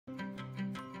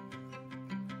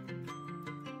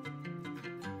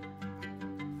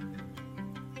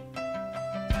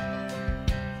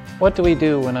What do we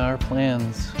do when our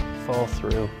plans fall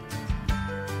through?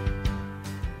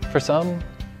 For some,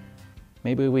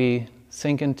 maybe we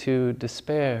sink into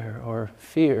despair or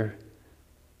fear.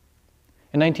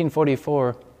 In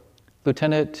 1944,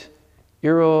 Lieutenant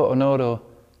Iro Onoda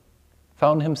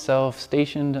found himself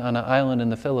stationed on an island in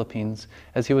the Philippines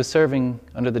as he was serving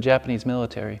under the Japanese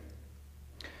military.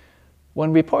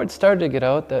 When reports started to get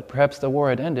out that perhaps the war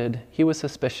had ended, he was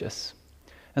suspicious.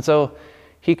 And so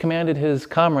he commanded his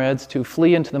comrades to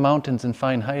flee into the mountains and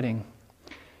find hiding.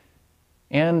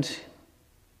 And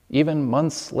even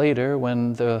months later,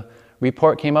 when the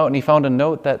report came out and he found a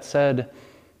note that said,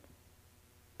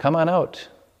 "Come on out.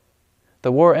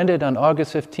 The war ended on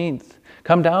August 15th.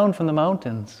 Come down from the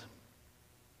mountains."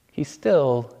 He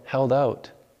still held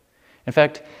out. In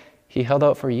fact, he held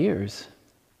out for years.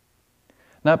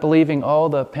 Not believing all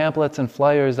the pamphlets and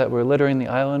flyers that were littering the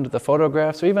island, the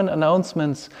photographs, or even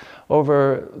announcements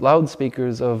over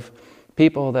loudspeakers of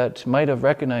people that might have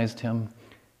recognized him,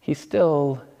 he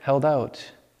still held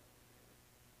out.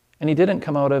 And he didn't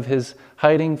come out of his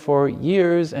hiding for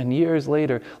years and years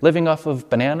later, living off of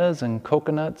bananas and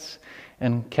coconuts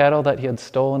and cattle that he had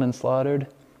stolen and slaughtered.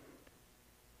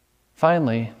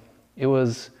 Finally, it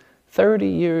was 30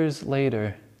 years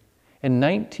later, in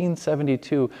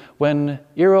 1972, when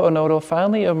Iro Onoda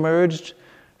finally emerged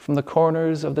from the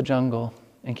corners of the jungle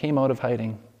and came out of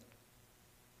hiding.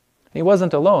 He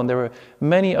wasn't alone. There were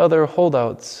many other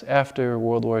holdouts after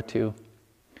World War II.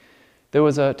 There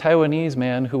was a Taiwanese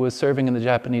man who was serving in the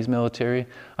Japanese military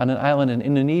on an island in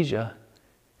Indonesia,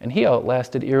 and he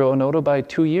outlasted Iro Onoda by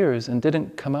 2 years and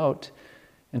didn't come out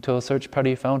until a search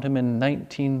party found him in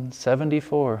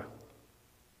 1974.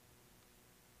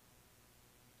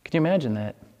 Can you imagine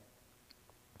that?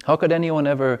 How could anyone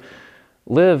ever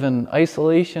live in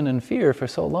isolation and fear for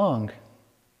so long?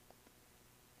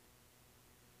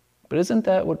 But isn't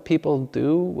that what people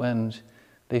do when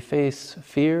they face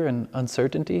fear and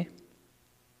uncertainty?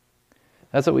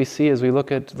 That's what we see as we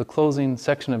look at the closing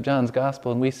section of John's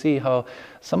Gospel, and we see how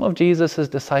some of Jesus'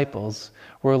 disciples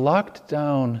were locked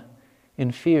down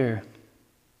in fear.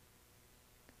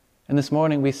 And this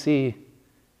morning we see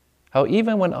how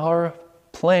even when our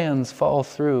plans fall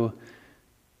through,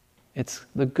 it's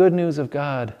the good news of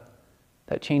God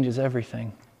that changes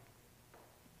everything.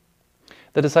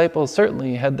 The disciples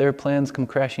certainly had their plans come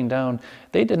crashing down.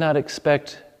 They did not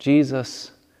expect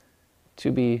Jesus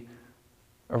to be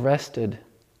arrested,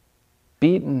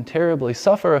 beaten terribly,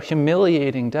 suffer a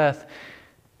humiliating death.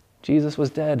 Jesus was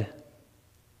dead,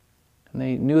 and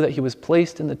they knew that he was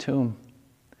placed in the tomb.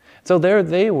 So there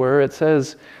they were, it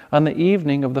says, on the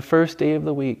evening of the first day of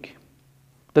the week.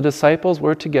 The disciples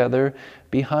were together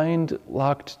behind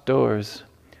locked doors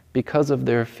because of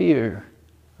their fear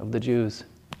of the Jews.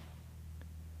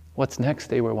 What's next,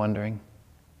 they were wondering.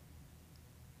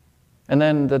 And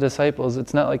then the disciples,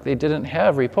 it's not like they didn't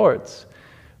have reports.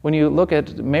 When you look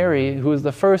at Mary, who was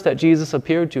the first that Jesus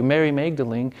appeared to, Mary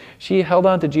Magdalene, she held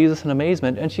on to Jesus in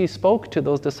amazement and she spoke to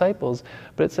those disciples.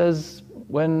 But it says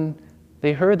when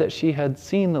they heard that she had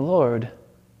seen the Lord,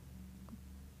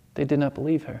 they did not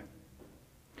believe her.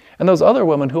 And those other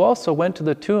women who also went to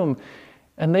the tomb,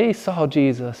 and they saw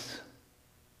Jesus,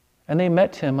 and they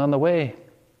met him on the way.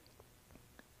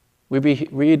 We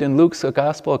read in Luke's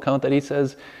gospel account that he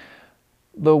says,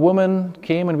 the woman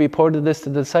came and reported this to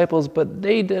the disciples, but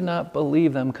they did not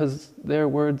believe them because their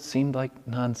words seemed like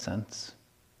nonsense.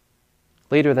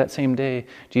 Later that same day,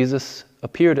 Jesus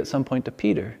appeared at some point to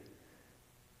Peter.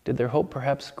 Did their hope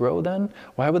perhaps grow then?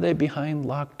 Why were they behind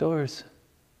locked doors?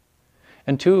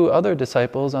 And 2 other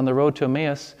disciples on the road to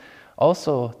Emmaus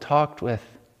also talked with,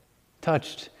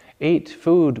 touched, ate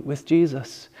food with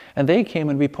Jesus. And they came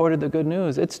and reported the good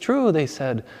news. It's true, they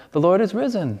said, the Lord is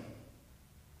risen.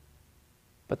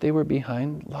 But they were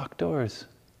behind locked doors.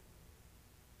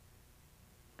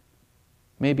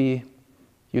 Maybe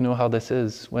you know how this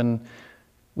is. When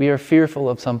we are fearful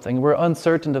of something, we're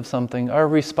uncertain of something, our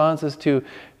response is to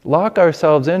lock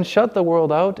ourselves in, shut the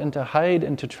world out, and to hide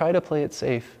and to try to play it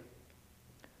safe.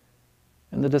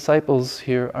 And the disciples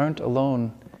here aren't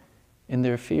alone in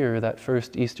their fear that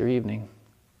first Easter evening.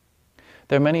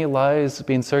 There are many lies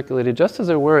being circulated, just as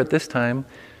there were at this time,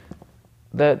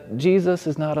 that Jesus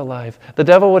is not alive. The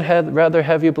devil would rather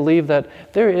have you believe that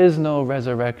there is no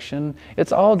resurrection.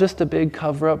 It's all just a big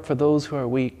cover-up for those who are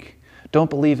weak. Don't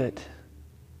believe it.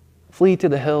 Flee to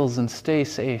the hills and stay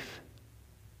safe.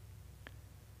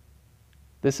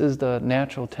 This is the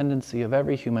natural tendency of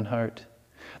every human heart.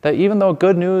 That even though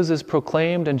good news is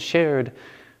proclaimed and shared,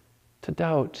 to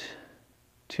doubt,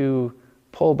 to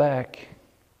pull back.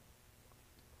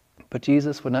 But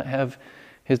Jesus would not have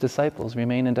his disciples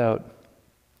remain in doubt.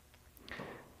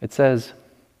 It says,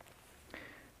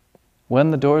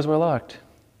 when the doors were locked,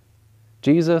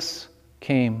 Jesus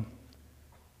came,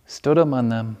 stood among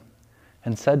them,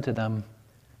 and said to them,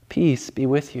 "Peace be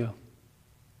with you."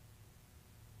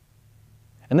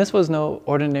 And this was no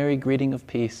ordinary greeting of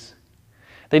peace.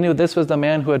 They knew this was the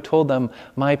man who had told them,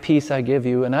 "My peace I give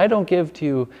you, and I don't give to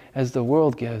you as the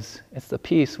world gives." It's the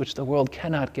peace which the world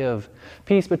cannot give.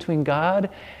 Peace between God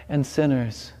and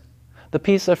sinners. The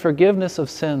peace of forgiveness of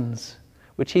sins,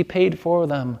 which he paid for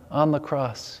them on the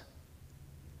cross.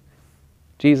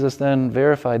 Jesus then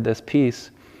verified this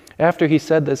peace. After he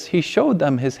said this, he showed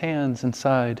them his hands and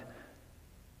side.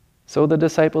 So the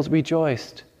disciples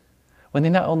rejoiced when they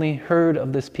not only heard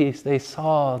of this peace, they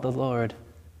saw the Lord.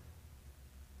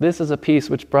 This is a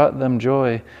peace which brought them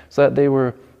joy, so that they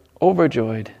were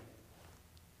overjoyed.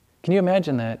 Can you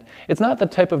imagine that? It's not the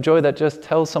type of joy that just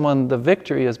tells someone the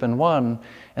victory has been won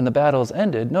and the battle's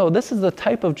ended. No, this is the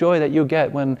type of joy that you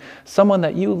get when someone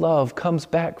that you love comes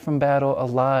back from battle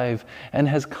alive and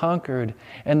has conquered,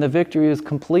 and the victory is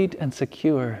complete and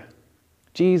secure.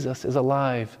 Jesus is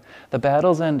alive. The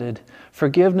battle's ended.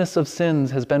 Forgiveness of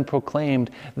sins has been proclaimed.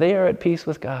 They are at peace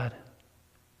with God.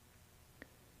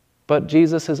 But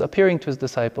Jesus' appearing to his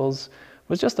disciples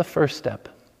was just the first step.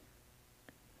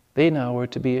 They now were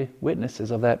to be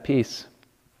witnesses of that peace.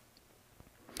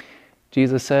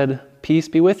 Jesus said, "Peace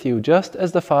be with you. Just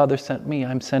as the Father sent me,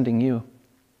 I'm sending you."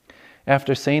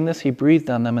 After saying this, he breathed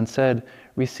on them and said,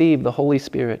 "Receive the Holy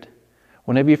Spirit.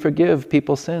 Whenever you forgive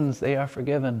people's sins, they are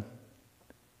forgiven."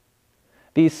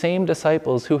 These same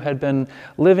disciples who had been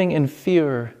living in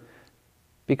fear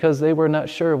because they were not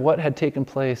sure what had taken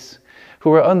place,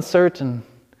 who were uncertain,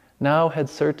 now had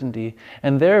certainty.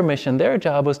 And their mission, their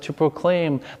job was to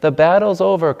proclaim, the battle's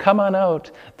over, come on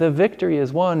out, the victory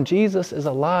is won, Jesus is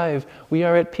alive, we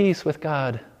are at peace with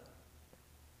God.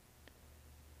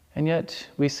 And yet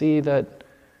we see that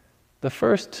the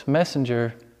first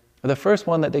messenger, or the first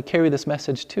one that they carried this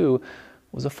message to,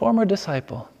 was a former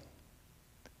disciple.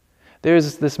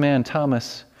 There's this man,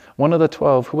 Thomas, one of the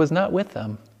 12, who was not with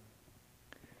them.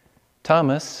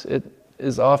 Thomas, it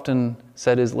is often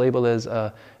said, is labeled as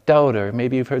a doubter.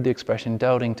 Maybe you've heard the expression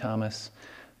doubting Thomas.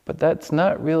 But that's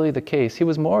not really the case. He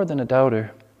was more than a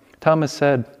doubter. Thomas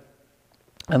said,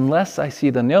 "Unless I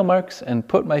see the nail marks and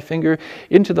put my finger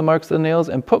into the marks of the nails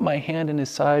and put my hand in his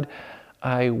side,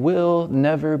 I will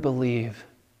never believe."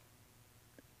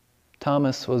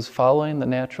 Thomas was following the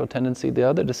natural tendency the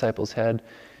other disciples had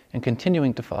and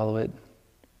continuing to follow it.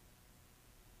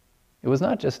 It was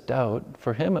not just doubt.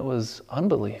 For him, it was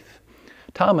unbelief.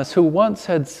 Thomas, who once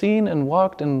had seen and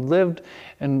walked and lived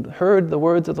and heard the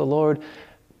words of the Lord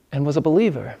and was a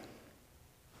believer,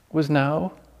 was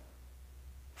now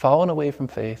fallen away from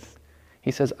faith.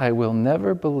 He says, "I will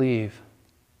never believe."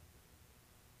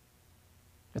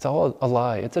 It's all a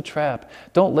lie. It's a trap.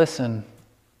 Don't listen.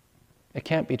 It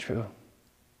can't be true.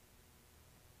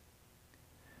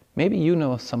 Maybe you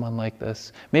know someone like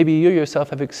this. Maybe you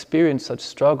yourself have experienced such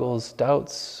struggles,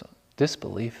 doubts,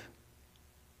 disbelief.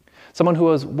 Someone who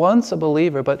was once a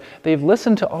believer, but they've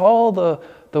listened to all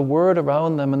the word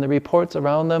around them and the reports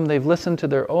around them. They've listened to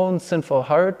their own sinful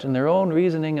heart and their own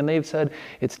reasoning, and they've said,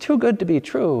 "It's too good to be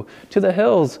true. To the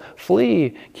hills,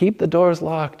 flee, keep the doors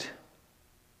locked."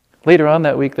 Later on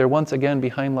that week, they're once again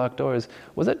behind locked doors.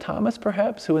 Was it Thomas,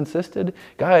 perhaps, who insisted,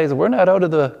 "Guys, we're not out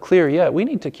of the clear yet. We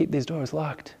need to keep these doors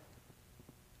locked"?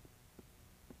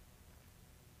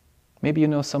 Maybe you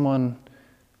know someone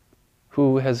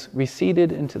who has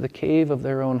receded into the cave of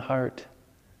their own heart.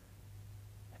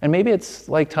 And maybe it's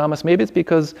like Thomas, maybe it's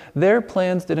because their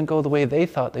plans didn't go the way they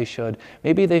thought they should.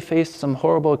 Maybe they faced some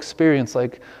horrible experience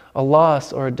like a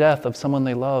loss or a death of someone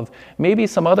they love. Maybe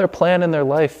some other plan in their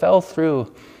life fell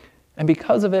through, and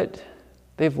because of it,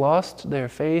 they've lost their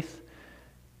faith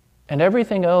and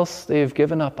everything else they've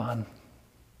given up on.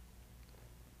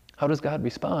 How does God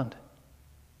respond?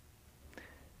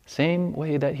 Same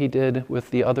way that he did with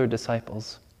the other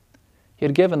disciples. He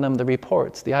had given them the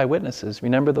reports, the eyewitnesses.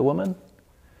 Remember the woman?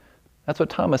 That's what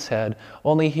Thomas had,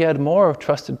 only he had more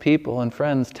trusted people and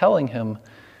friends telling him,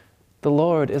 "The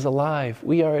Lord is alive.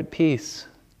 We are at peace."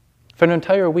 For an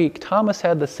entire week, Thomas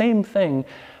had the same thing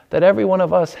that every one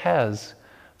of us has,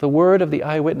 the word of the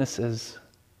eyewitnesses,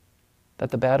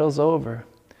 that the battle's over,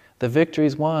 the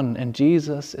victory's won, and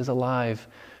Jesus is alive,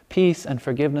 peace and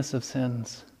forgiveness of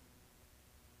sins.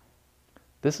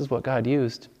 This is what God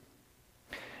used.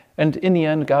 And in the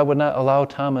end, God would not allow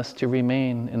Thomas to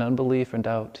remain in unbelief and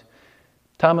doubt.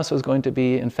 Thomas was going to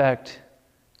be, in fact,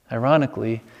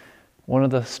 ironically, one of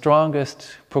the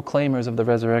strongest proclaimers of the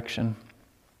resurrection.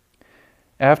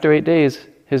 After 8 days,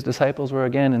 his disciples were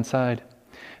again inside.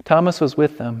 Thomas was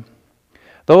with them.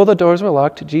 Though the doors were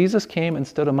locked, Jesus came and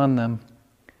stood among them.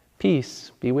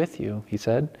 "Peace be with you," he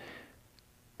said.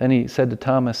 Then he said to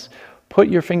Thomas, "Put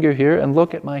your finger here and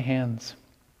look at my hands.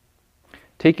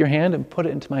 Take your hand and put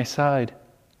it into my side.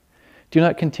 Do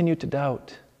not continue to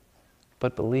doubt,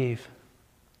 but believe."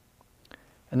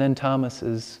 And then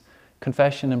Thomas's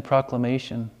confession and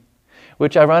proclamation,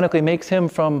 which ironically makes him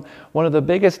from one of the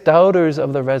biggest doubters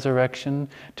of the resurrection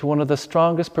to one of the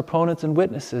strongest proponents and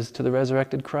witnesses to the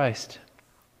resurrected Christ.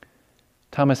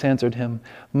 Thomas answered him,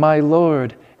 "My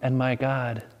Lord and my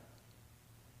God."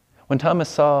 When Thomas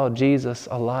saw Jesus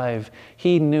alive,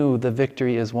 he knew the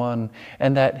victory is won,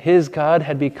 and that his God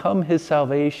had become his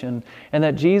salvation, and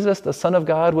that Jesus, the Son of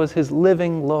God, was his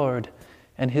living Lord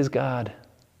and his God.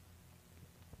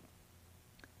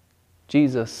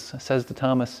 Jesus says to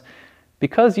Thomas,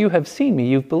 "Because you have seen me,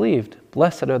 you've believed.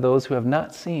 Blessed are those who have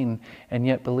not seen and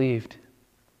yet believed."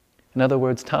 In other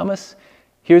words, Thomas,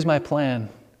 here's my plan.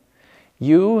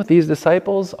 You, these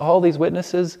disciples, all these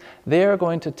witnesses, they are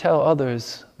going to tell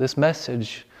others this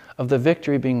message of the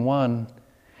victory being won.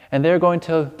 And they're going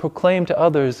to proclaim to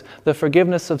others the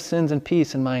forgiveness of sins and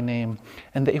peace in my name.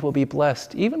 And they will be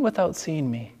blessed, even without seeing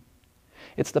me.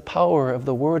 It's the power of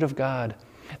the Word of God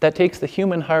that takes the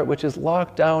human heart, which is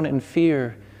locked down in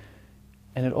fear,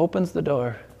 and it opens the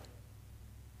door,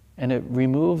 and it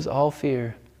removes all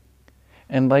fear.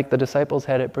 And like the disciples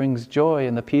had, it brings joy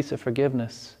and the peace of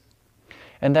forgiveness.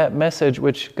 And that message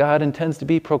which God intends to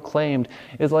be proclaimed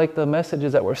is like the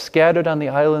messages that were scattered on the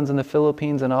islands in the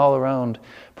Philippines and all around,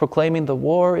 proclaiming the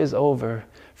war is over,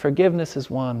 forgiveness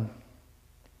is won.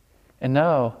 And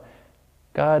now,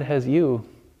 God has you.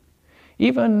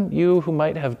 Even you who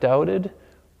might have doubted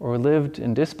or lived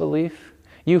in disbelief,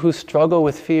 you who struggle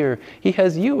with fear, He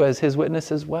has you as His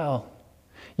witness as well.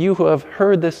 You who have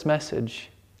heard this message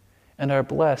and are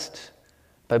blessed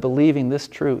by believing this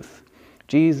truth.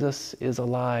 Jesus is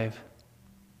alive.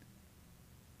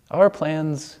 Our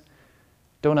plans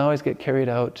don't always get carried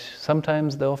out.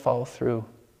 Sometimes they'll fall through.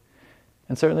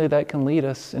 And certainly that can lead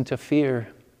us into fear.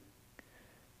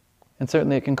 And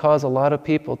certainly it can cause a lot of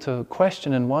people to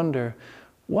question and wonder,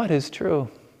 what is true?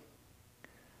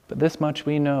 But this much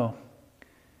we know.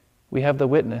 We have the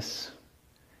witness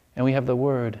and we have the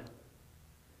word.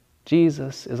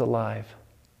 Jesus is alive.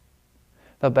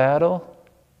 The battle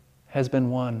has been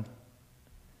won.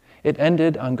 It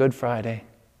ended on Good Friday.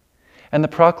 And the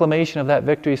proclamation of that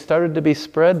victory started to be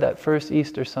spread that first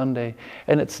Easter Sunday.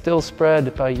 And it's still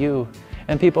spread by you.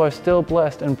 And people are still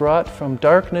blessed and brought from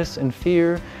darkness and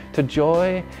fear to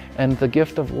joy and the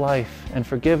gift of life and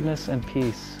forgiveness and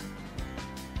peace.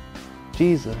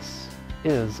 Jesus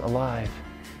is alive.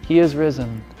 He is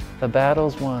risen. The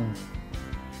battle's won.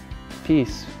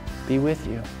 Peace be with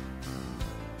you.